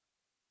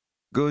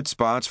Good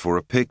spots for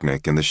a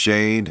picnic in the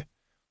shade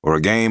or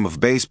a game of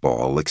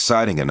baseball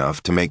exciting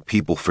enough to make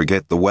people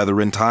forget the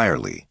weather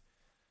entirely.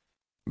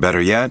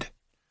 Better yet,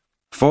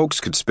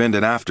 folks could spend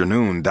an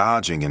afternoon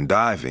dodging and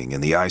diving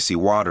in the icy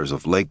waters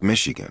of Lake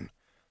Michigan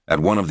at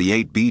one of the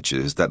 8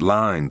 beaches that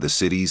lined the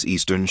city's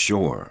eastern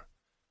shore.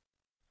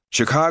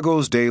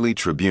 Chicago's Daily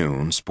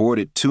Tribune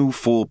sported 2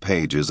 full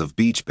pages of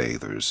beach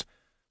bathers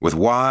with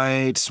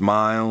wide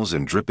smiles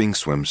and dripping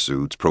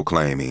swimsuits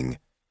proclaiming,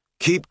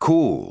 "Keep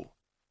cool.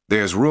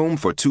 There's room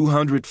for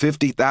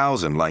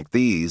 250,000 like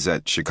these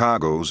at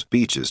Chicago's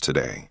beaches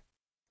today."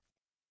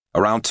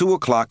 Around 2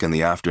 o'clock in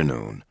the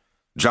afternoon,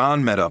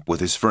 John met up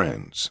with his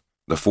friends,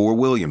 the 4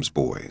 Williams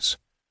boys.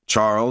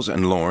 Charles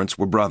and Lawrence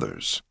were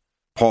brothers.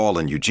 Paul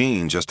and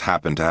Eugene just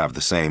happened to have the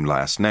same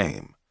last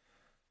name.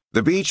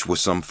 The beach was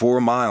some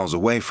 4 miles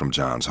away from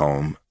John's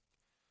home.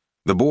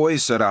 The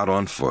boys set out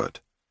on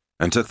foot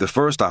and took the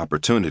first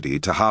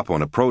opportunity to hop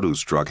on a produce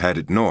truck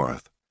headed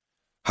north,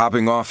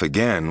 hopping off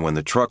again when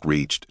the truck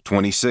reached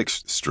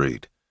 26th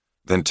Street,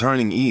 then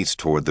turning east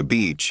toward the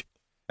beach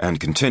and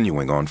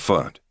continuing on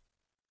foot.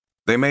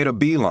 They made a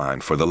beeline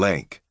for the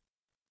lake,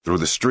 through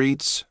the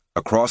streets,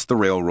 across the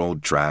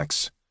railroad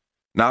tracks,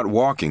 not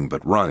walking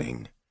but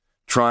running,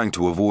 trying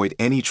to avoid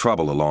any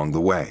trouble along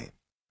the way.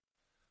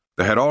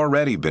 There had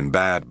already been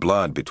bad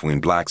blood between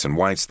blacks and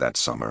whites that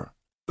summer,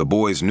 the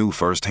boys knew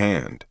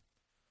firsthand.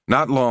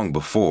 Not long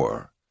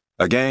before,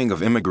 a gang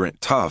of immigrant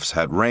toughs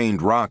had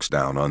rained rocks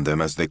down on them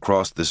as they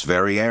crossed this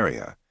very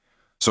area.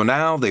 So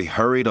now they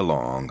hurried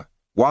along,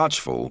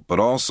 watchful but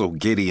also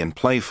giddy and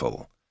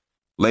playful,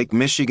 Lake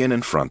Michigan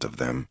in front of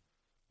them,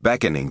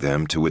 beckoning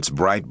them to its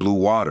bright blue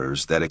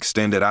waters that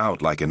extended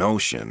out like an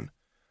ocean,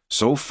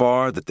 so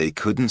far that they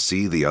couldn't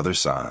see the other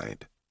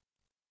side.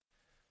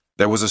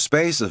 There was a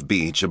space of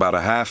beach about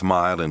a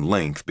half-mile in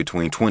length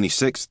between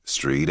 26th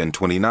Street and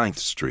 29th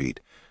Street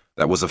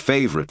that was a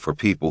favorite for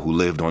people who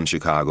lived on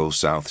Chicago's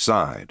South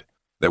Side.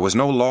 There was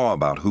no law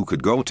about who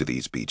could go to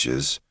these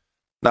beaches,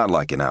 not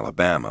like in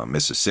Alabama,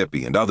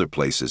 Mississippi, and other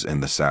places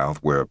in the South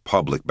where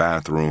public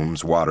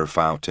bathrooms, water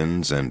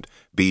fountains, and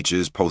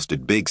beaches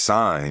posted big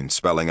signs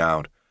spelling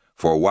out,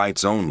 "For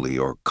whites only"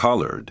 or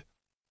 "colored."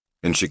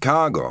 In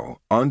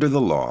Chicago, under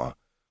the law,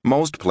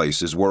 most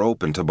places were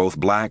open to both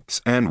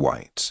blacks and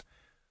whites.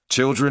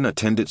 Children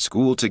attended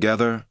school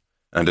together,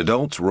 and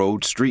adults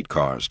rode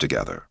streetcars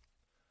together.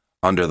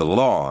 Under the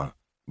law,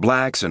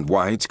 blacks and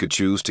whites could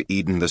choose to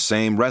eat in the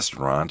same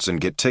restaurants and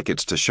get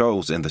tickets to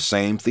shows in the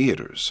same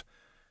theaters.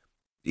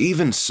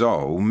 Even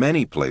so,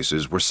 many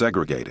places were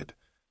segregated,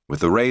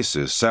 with the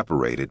races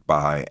separated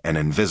by an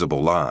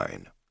invisible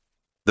line.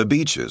 The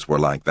beaches were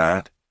like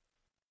that.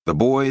 The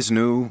boys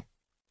knew,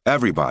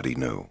 everybody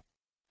knew.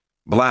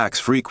 Blacks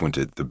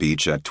frequented the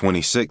beach at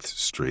 26th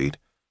Street,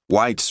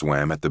 whites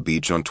swam at the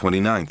beach on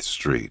 29th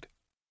Street.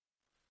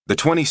 The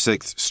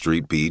 26th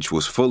Street beach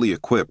was fully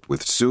equipped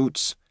with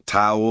suits,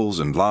 towels,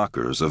 and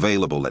lockers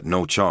available at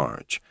no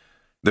charge.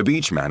 The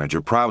beach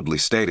manager proudly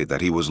stated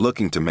that he was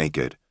looking to make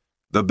it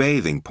the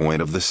bathing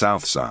point of the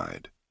South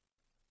Side.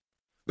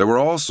 There were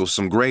also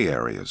some gray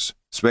areas,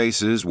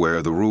 spaces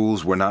where the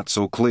rules were not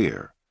so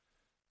clear.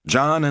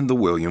 John and the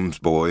Williams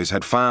boys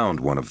had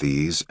found one of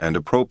these and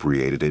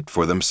appropriated it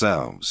for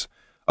themselves,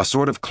 a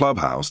sort of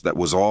clubhouse that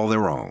was all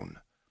their own.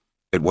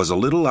 It was a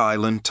little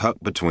island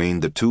tucked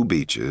between the 2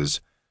 beaches,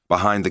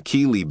 behind the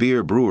Keeley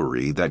Beer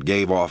Brewery that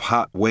gave off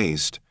hot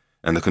waste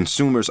and the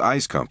Consumers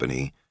Ice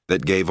Company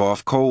that gave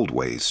off cold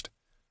waste,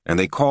 and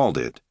they called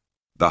it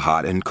the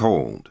Hot and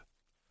Cold.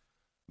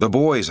 The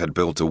boys had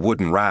built a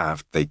wooden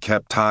raft they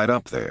kept tied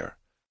up there,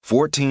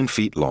 14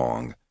 feet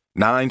long,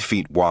 9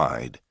 feet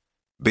wide,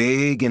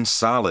 big and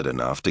solid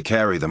enough to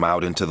carry them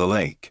out into the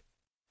lake.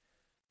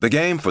 The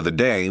game for the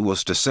day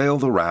was to sail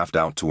the raft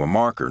out to a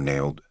marker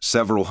nailed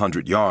several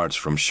hundred yards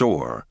from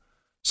shore,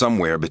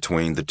 somewhere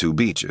between the 2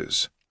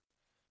 beaches.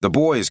 The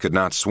boys could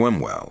not swim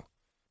well,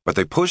 but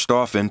they pushed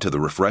off into the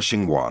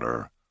refreshing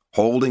water,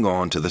 holding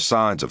on to the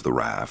sides of the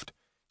raft,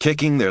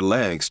 kicking their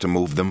legs to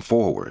move them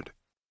forward.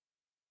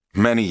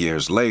 Many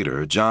years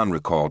later, John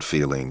recalled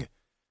feeling,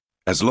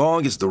 as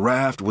long as the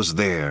raft was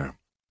there,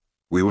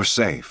 we were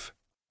safe.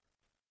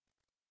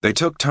 They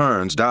took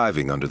turns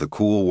diving under the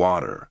cool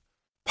water,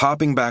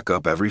 popping back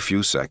up every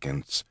few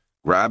seconds,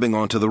 grabbing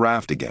onto the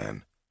raft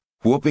again,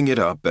 whooping it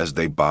up as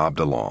they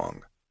bobbed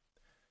along.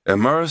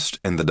 Immersed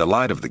in the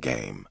delight of the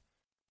game,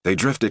 they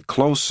drifted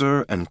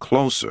closer and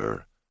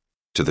closer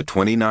to the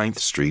 29th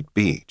Street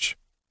beach.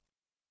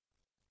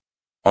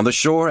 On the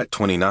shore at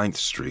 29th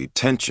Street,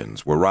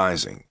 tensions were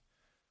rising.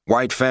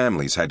 White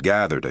families had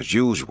gathered as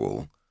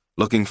usual,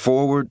 looking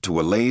forward to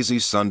a lazy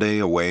Sunday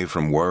away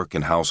from work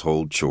and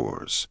household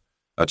chores,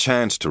 a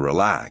chance to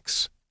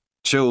relax,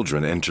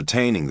 children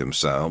entertaining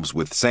themselves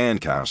with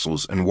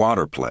sandcastles and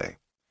water play.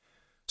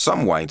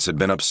 Some whites had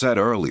been upset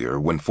earlier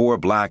when 4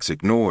 blacks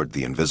ignored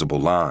the invisible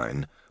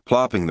line,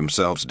 plopping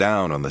themselves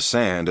down on the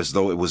sand as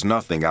though it was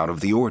nothing out of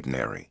the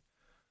ordinary.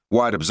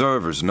 White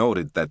observers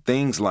noted that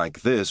things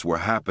like this were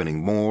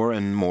happening more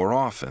and more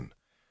often.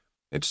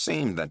 It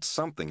seemed that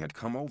something had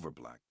come over black.